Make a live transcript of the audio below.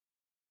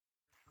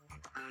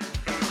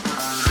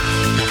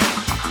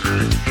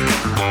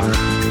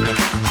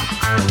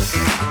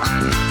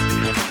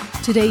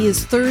Today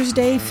is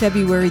Thursday,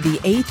 February the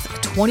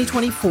 8th,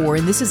 2024,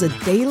 and this is a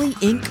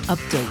Daily.Ink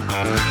update.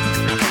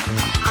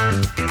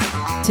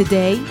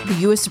 Today, the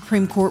U.S.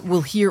 Supreme Court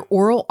will hear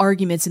oral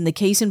arguments in the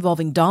case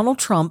involving Donald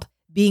Trump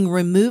being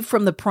removed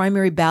from the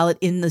primary ballot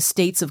in the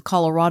states of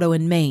Colorado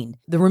and Maine.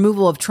 The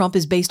removal of Trump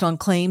is based on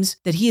claims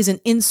that he is an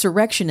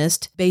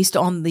insurrectionist based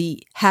on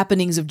the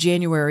happenings of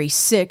January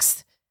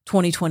 6th,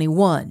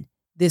 2021.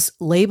 This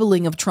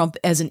labeling of Trump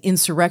as an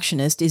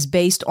insurrectionist is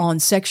based on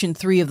Section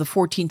 3 of the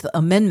 14th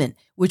Amendment,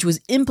 which was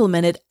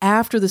implemented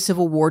after the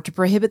Civil War to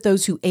prohibit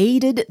those who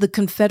aided the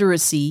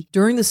Confederacy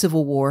during the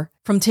Civil War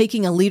from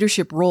taking a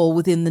leadership role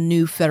within the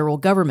new federal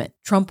government.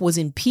 Trump was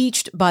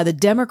impeached by the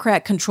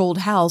Democrat-controlled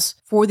House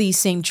for these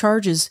same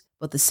charges,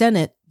 but the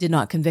Senate did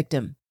not convict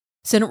him.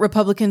 Senate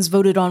Republicans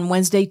voted on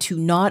Wednesday to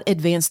not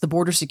advance the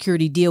border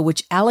security deal,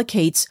 which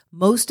allocates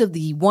most of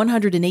the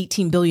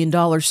 $118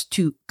 billion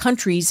to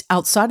countries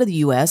outside of the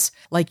U.S.,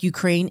 like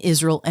Ukraine,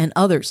 Israel, and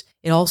others.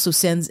 It also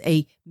sends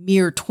a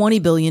mere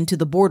 $20 billion to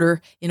the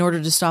border in order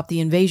to stop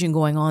the invasion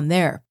going on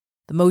there.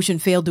 The motion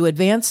failed to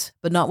advance,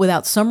 but not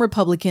without some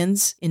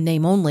Republicans, in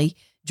name only,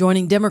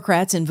 joining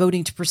Democrats in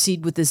voting to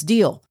proceed with this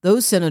deal.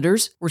 Those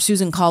senators were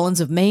Susan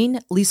Collins of Maine,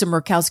 Lisa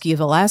Murkowski of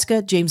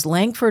Alaska, James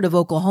Lankford of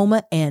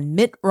Oklahoma, and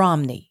Mitt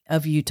Romney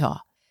of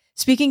Utah.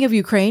 Speaking of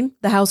Ukraine,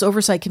 the House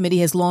Oversight Committee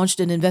has launched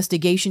an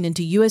investigation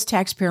into U.S.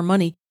 taxpayer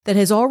money that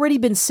has already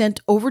been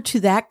sent over to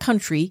that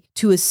country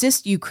to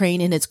assist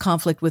Ukraine in its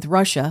conflict with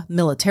Russia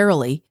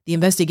militarily. The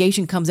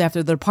investigation comes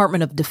after the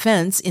Department of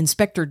Defense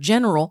Inspector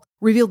General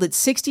revealed that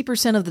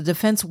 60% of the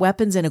defense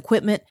weapons and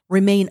equipment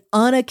remain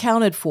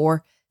unaccounted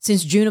for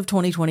since June of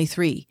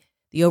 2023.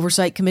 The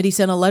Oversight Committee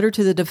sent a letter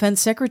to the Defense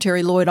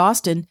Secretary Lloyd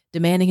Austin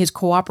demanding his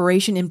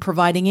cooperation in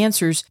providing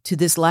answers to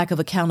this lack of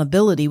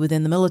accountability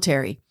within the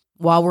military.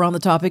 While we're on the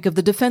topic of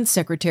the Defense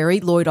Secretary,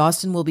 Lloyd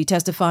Austin will be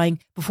testifying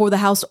before the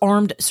House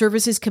Armed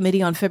Services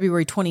Committee on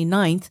February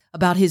 29th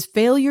about his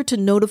failure to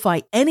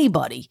notify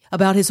anybody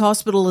about his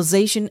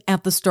hospitalization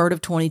at the start of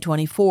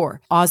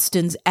 2024.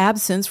 Austin's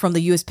absence from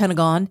the U.S.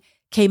 Pentagon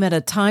came at a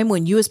time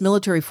when U.S.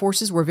 military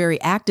forces were very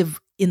active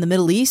in the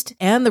Middle East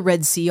and the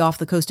Red Sea off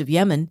the coast of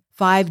Yemen.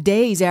 5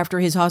 days after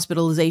his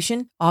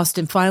hospitalization,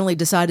 Austin finally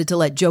decided to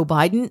let Joe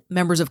Biden,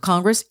 members of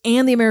Congress,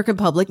 and the American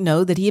public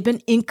know that he had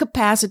been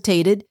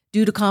incapacitated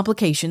due to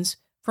complications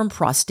from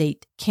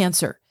prostate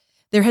cancer.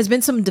 There has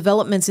been some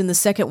developments in the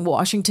second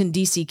Washington,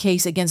 D.C.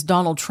 case against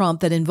Donald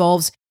Trump that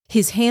involves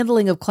his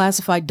handling of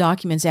classified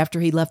documents after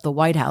he left the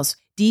White House.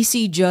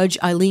 D.C. Judge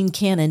Eileen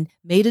Cannon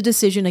made a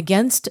decision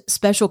against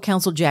Special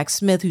Counsel Jack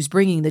Smith, who's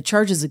bringing the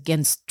charges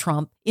against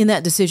Trump. In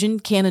that decision,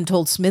 Cannon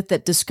told Smith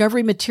that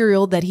discovery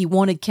material that he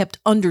wanted kept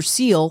under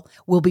seal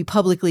will be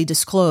publicly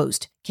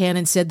disclosed.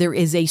 Cannon said there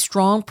is a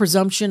strong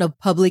presumption of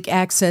public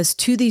access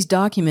to these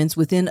documents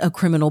within a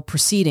criminal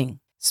proceeding.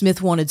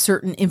 Smith wanted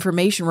certain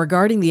information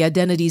regarding the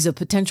identities of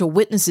potential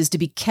witnesses to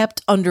be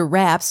kept under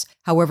wraps.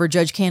 However,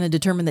 Judge Cannon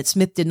determined that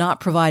Smith did not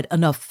provide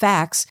enough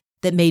facts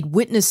that made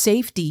witness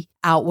safety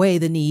outweigh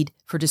the need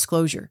for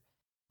disclosure.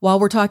 While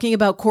we're talking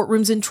about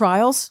courtrooms and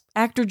trials,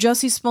 actor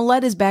Jussie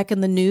Smollett is back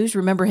in the news.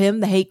 Remember him,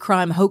 the hate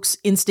crime hoax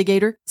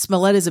instigator?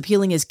 Smollett is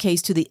appealing his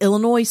case to the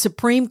Illinois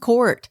Supreme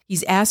Court.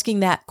 He's asking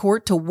that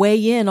court to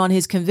weigh in on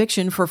his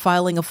conviction for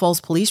filing a false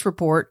police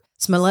report.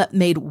 Smollett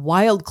made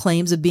wild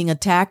claims of being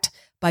attacked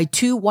by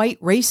two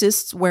white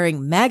racists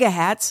wearing MAGA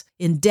hats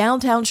in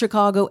downtown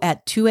Chicago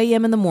at 2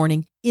 a.m. in the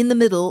morning in the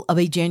middle of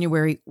a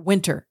January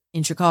winter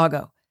in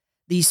Chicago.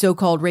 These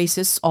so-called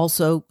racists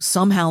also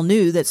somehow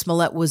knew that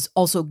Smollett was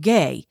also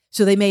gay,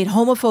 so they made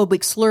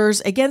homophobic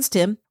slurs against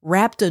him,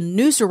 wrapped a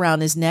noose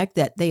around his neck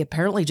that they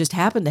apparently just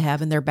happened to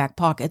have in their back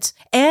pockets,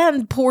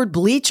 and poured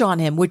bleach on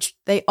him, which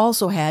they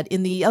also had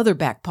in the other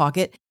back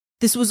pocket.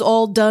 This was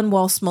all done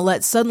while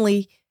Smollett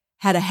suddenly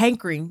had a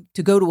hankering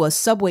to go to a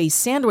Subway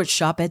sandwich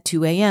shop at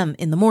 2 a.m.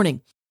 in the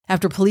morning.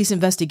 After police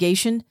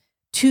investigation,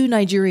 two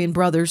Nigerian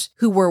brothers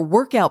who were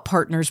workout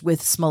partners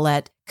with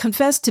Smollett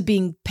confessed to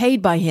being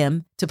paid by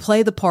him to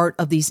play the part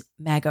of these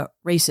MAGA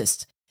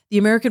racists. The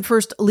American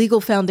First Legal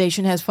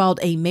Foundation has filed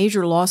a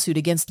major lawsuit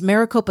against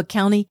Maricopa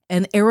County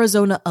and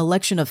Arizona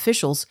election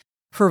officials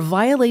for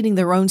violating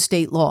their own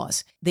state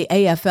laws. The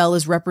AFL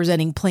is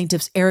representing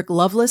plaintiffs Eric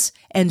Lovelace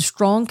and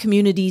Strong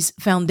Communities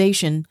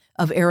Foundation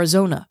of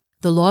Arizona.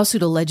 The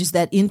lawsuit alleges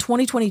that in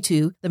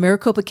 2022, the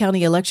Maricopa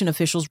County election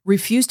officials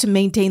refused to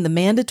maintain the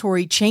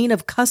mandatory chain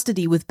of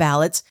custody with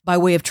ballots by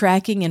way of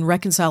tracking and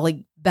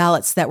reconciling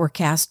ballots that were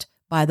cast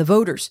by the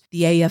voters.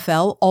 The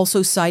AFL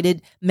also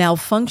cited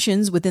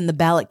malfunctions within the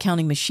ballot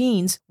counting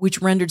machines,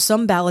 which rendered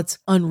some ballots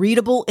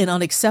unreadable and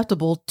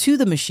unacceptable to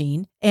the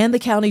machine, and the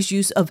county's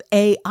use of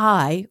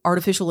AI,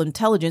 artificial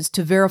intelligence,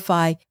 to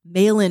verify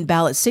mail-in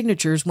ballot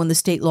signatures when the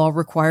state law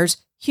requires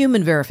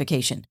human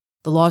verification.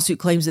 The lawsuit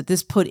claims that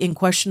this put in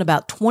question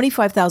about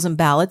 25,000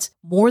 ballots,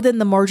 more than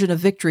the margin of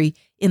victory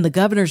in the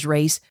governor's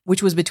race,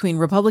 which was between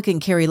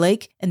Republican Kari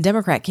Lake and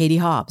Democrat Katie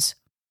Hobbs.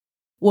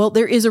 Well,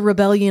 there is a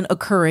rebellion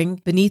occurring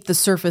beneath the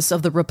surface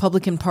of the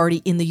Republican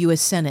Party in the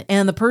U.S. Senate,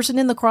 and the person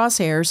in the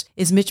crosshairs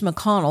is Mitch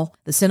McConnell,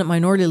 the Senate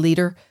Minority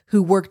Leader,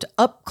 who worked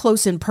up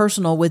close and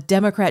personal with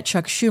Democrat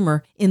Chuck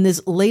Schumer in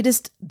this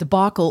latest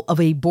debacle of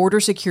a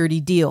border security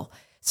deal.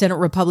 Senate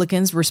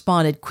Republicans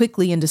responded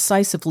quickly and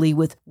decisively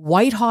with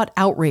white-hot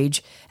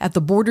outrage at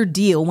the border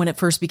deal when it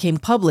first became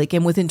public,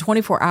 and within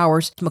 24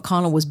 hours,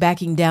 McConnell was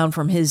backing down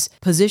from his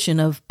position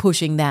of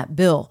pushing that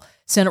bill.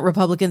 Senate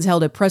Republicans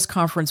held a press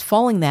conference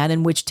following that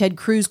in which Ted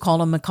Cruz called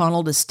on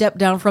McConnell to step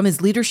down from his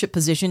leadership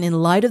position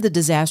in light of the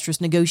disastrous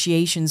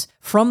negotiations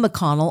from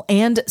McConnell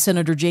and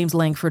Senator James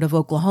Lankford of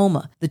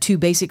Oklahoma. The two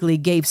basically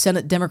gave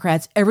Senate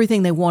Democrats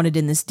everything they wanted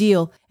in this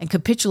deal and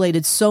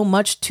capitulated so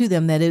much to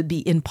them that it would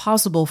be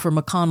impossible for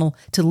McConnell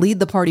to lead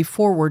the party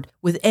forward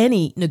with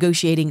any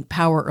negotiating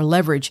power or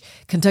leverage.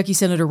 Kentucky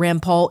Senator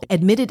Rand Paul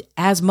admitted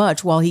as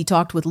much while he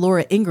talked with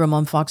Laura Ingraham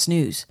on Fox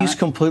News. He's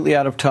completely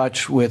out of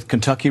touch with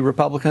Kentucky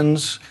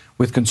Republicans,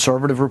 with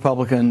conservative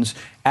Republicans,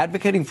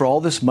 advocating for all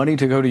this money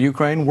to go to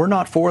Ukraine. We're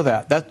not for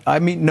that.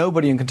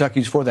 Nobody in Kentucky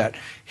is for that.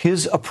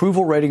 His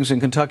approval ratings in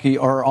Kentucky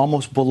are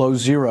almost below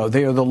zero.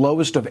 They are the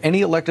lowest of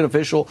any elected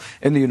official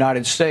in the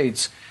United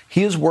States.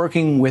 He is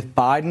working with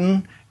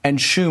Biden and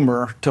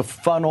Schumer to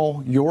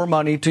funnel your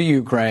money to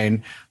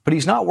Ukraine, but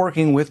he's not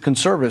working with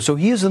conservatives. So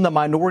he is in the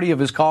minority of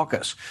his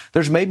caucus.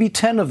 There's maybe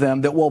 10 of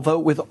them that will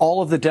vote with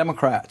all of the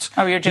Democrats.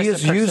 Oh, you're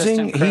just he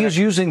is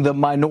using the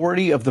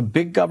minority of the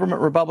big government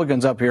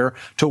Republicans up here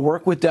to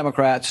work with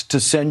Democrats to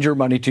send your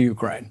money to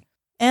Ukraine.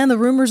 And the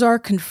rumors are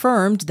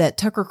confirmed that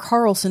Tucker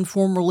Carlson,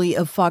 formerly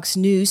of Fox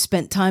News,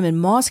 spent time in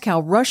Moscow,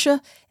 Russia,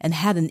 and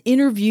had an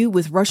interview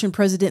with Russian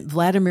President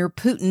Vladimir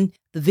Putin.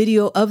 The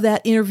video of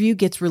that interview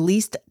gets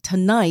released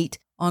tonight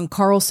on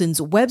Carlson's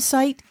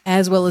website,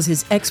 as well as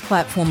his X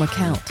platform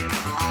account.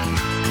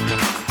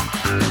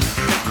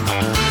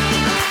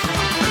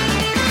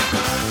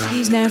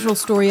 These national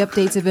story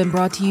updates have been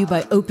brought to you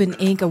by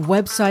Daily.Ink, a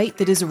website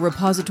that is a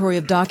repository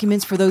of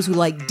documents for those who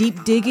like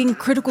deep digging,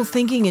 critical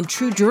thinking, and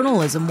true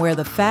journalism where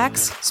the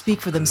facts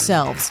speak for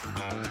themselves.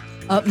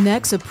 Up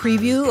next, a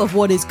preview of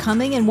what is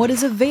coming and what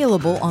is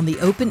available on the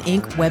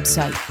Daily.Ink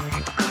website.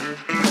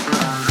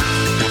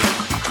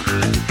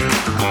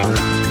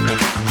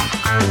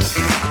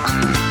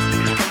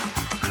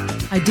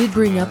 I did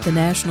bring up the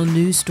national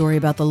news story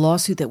about the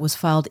lawsuit that was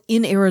filed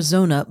in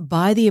Arizona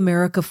by the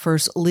America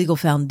First Legal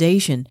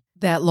Foundation.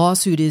 That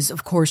lawsuit is,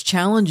 of course,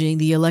 challenging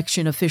the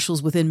election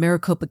officials within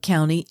Maricopa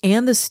County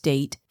and the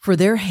state for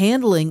their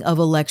handling of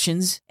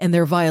elections and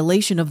their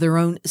violation of their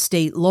own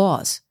state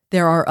laws.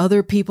 There are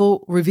other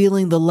people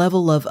revealing the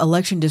level of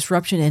election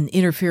disruption and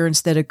interference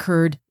that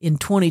occurred in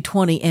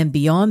 2020 and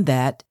beyond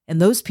that,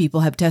 and those people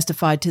have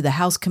testified to the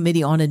House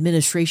Committee on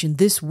Administration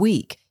this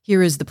week.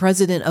 Here is the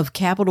president of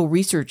Capital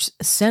Research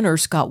Center,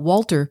 Scott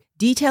Walter,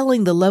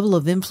 detailing the level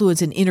of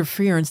influence and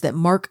interference that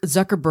Mark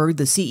Zuckerberg,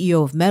 the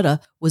CEO of Meta,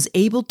 was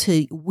able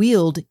to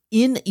wield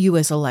in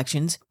U.S.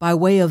 elections by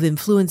way of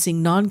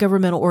influencing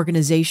non-governmental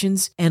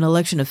organizations and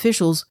election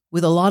officials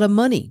with a lot of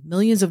money,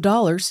 millions of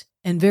dollars,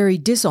 and very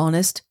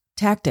dishonest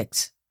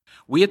tactics.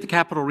 We at the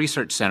Capital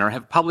Research Center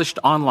have published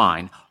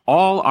online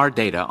all our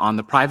data on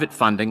the private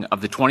funding of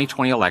the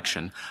 2020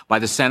 election by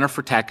the Center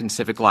for Tech and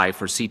Civic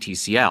Life, or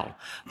CTCL,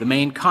 the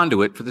main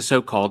conduit for the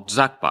so-called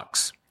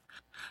Zuckbucks.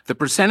 The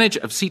percentage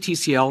of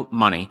CTCL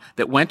money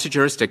that went to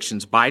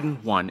jurisdictions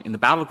Biden won in the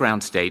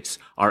battleground states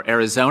are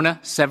Arizona,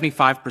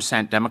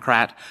 75%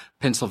 Democrat,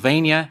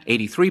 Pennsylvania,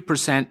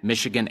 83%,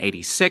 Michigan,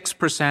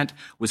 86%,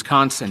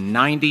 Wisconsin,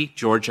 90%,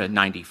 Georgia,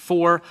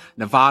 94%,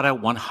 Nevada,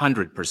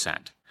 100%.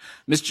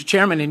 Mr.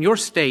 Chairman, in your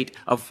state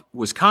of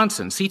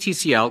Wisconsin,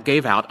 CTCL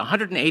gave out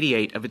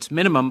 188 of its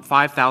minimum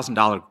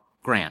 $5,000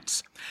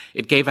 grants.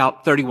 It gave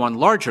out 31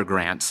 larger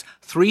grants,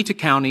 3 to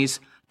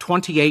counties,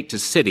 28 to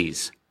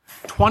cities.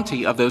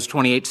 20 of those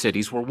 28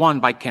 cities were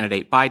won by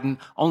candidate Biden,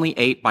 only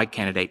 8 by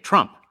candidate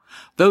Trump.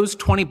 Those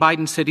 20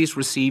 Biden cities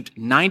received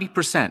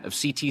 90% of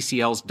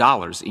CTCL's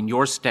dollars in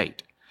your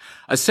state.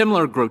 A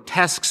similar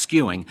grotesque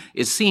skewing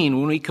is seen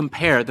when we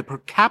compare the per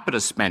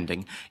capita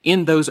spending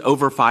in those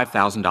over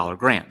 $5,000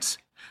 grants.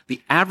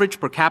 The average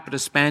per capita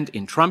spend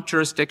in Trump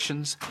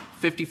jurisdictions,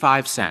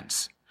 55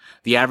 cents.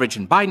 The average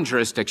in Biden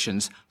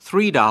jurisdictions,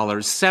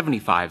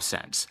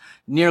 $3.75,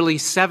 nearly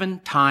 7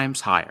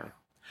 times higher.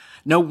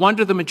 No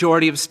wonder the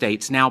majority of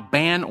states now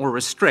ban or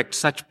restrict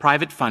such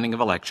private funding of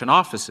election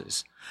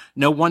offices.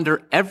 No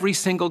wonder every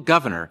single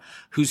governor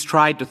who's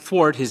tried to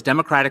thwart his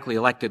democratically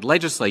elected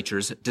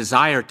legislature's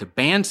desire to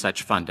ban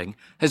such funding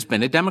has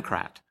been a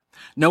Democrat.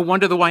 No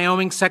wonder the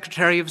Wyoming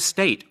Secretary of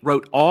State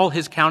wrote all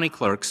his county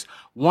clerks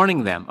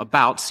warning them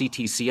about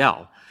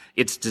CTCL,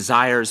 its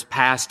desires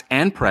past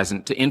and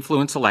present to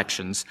influence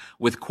elections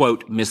with,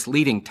 quote,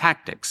 misleading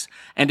tactics,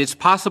 and its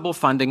possible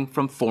funding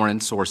from foreign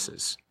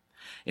sources.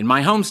 In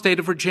my home state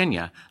of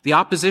Virginia, the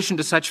opposition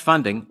to such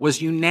funding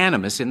was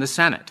unanimous in the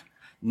Senate.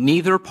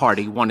 Neither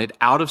party wanted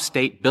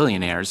out-of-state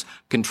billionaires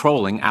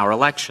controlling our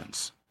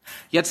elections.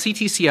 Yet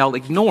CTCL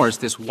ignores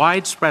this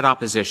widespread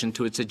opposition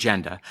to its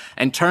agenda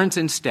and turns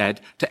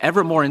instead to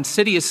ever more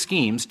insidious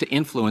schemes to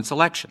influence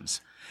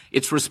elections.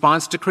 Its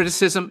response to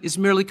criticism is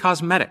merely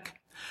cosmetic.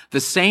 The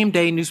same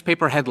day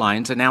newspaper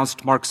headlines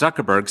announced Mark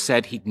Zuckerberg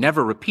said he'd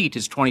never repeat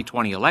his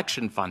 2020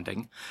 election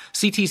funding,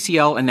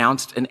 CTCL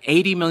announced an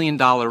 $80 million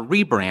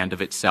rebrand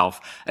of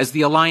itself as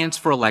the Alliance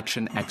for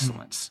Election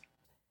Excellence.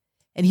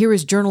 And here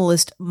is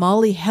journalist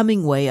Molly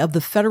Hemingway of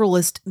the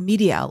Federalist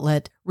media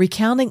outlet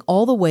recounting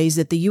all the ways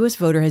that the U.S.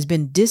 voter has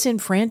been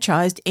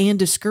disenfranchised and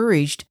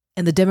discouraged,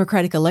 and the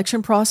democratic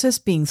election process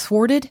being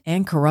thwarted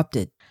and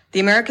corrupted. The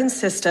American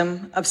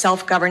system of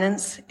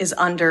self-governance is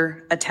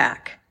under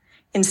attack.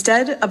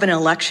 Instead of an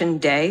election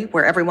day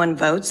where everyone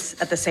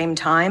votes at the same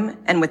time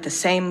and with the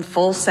same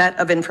full set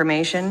of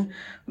information,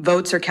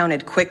 votes are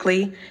counted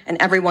quickly, and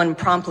everyone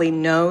promptly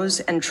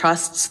knows and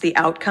trusts the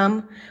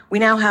outcome, we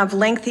now have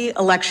lengthy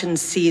election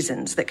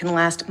seasons that can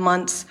last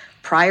months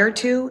prior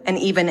to and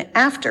even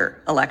after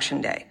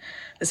Election Day.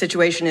 The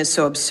situation is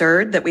so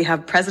absurd that we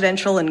have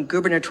presidential and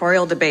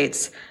gubernatorial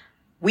debates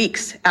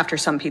weeks after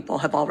some people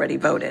have already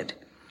voted.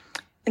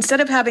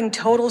 Instead of having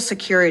total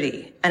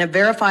security and a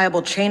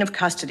verifiable chain of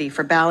custody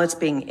for ballots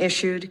being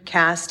issued,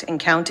 cast, and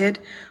counted,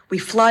 we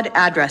flood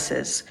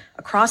addresses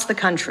across the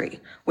country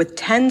with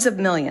tens of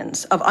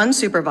millions of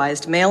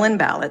unsupervised mail-in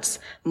ballots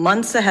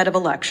months ahead of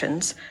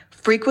elections,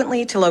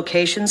 frequently to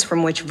locations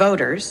from which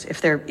voters, if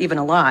they're even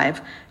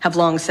alive, have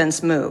long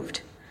since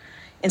moved.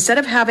 Instead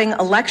of having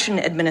election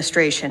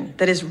administration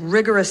that is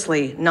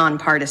rigorously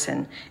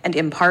nonpartisan and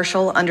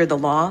impartial under the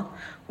law,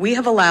 we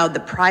have allowed the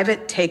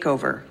private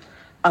takeover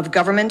of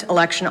government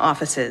election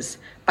offices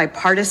by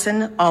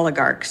partisan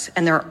oligarchs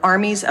and their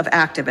armies of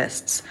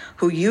activists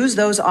who use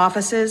those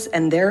offices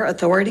and their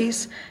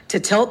authorities to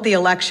tilt the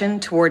election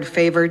toward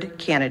favored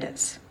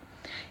candidates.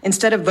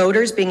 Instead of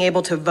voters being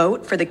able to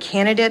vote for the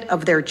candidate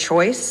of their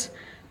choice,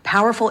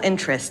 powerful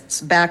interests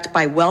backed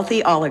by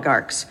wealthy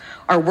oligarchs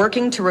are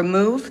working to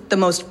remove the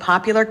most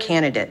popular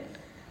candidate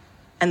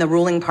and the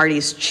ruling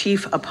party's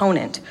chief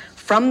opponent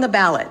from the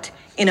ballot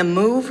in a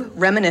move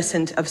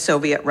reminiscent of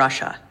Soviet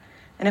Russia.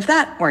 And if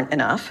that weren't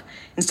enough,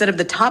 instead of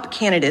the top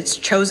candidates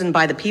chosen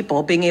by the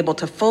people being able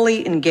to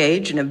fully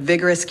engage in a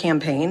vigorous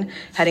campaign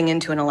heading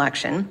into an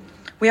election,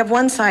 we have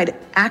one side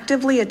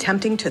actively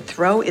attempting to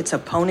throw its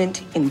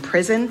opponent in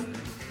prison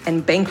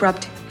and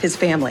bankrupt his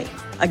family.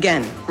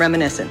 Again,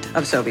 reminiscent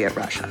of Soviet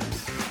Russia.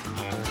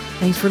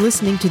 Thanks for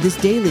listening to this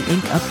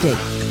Daily.Ink update.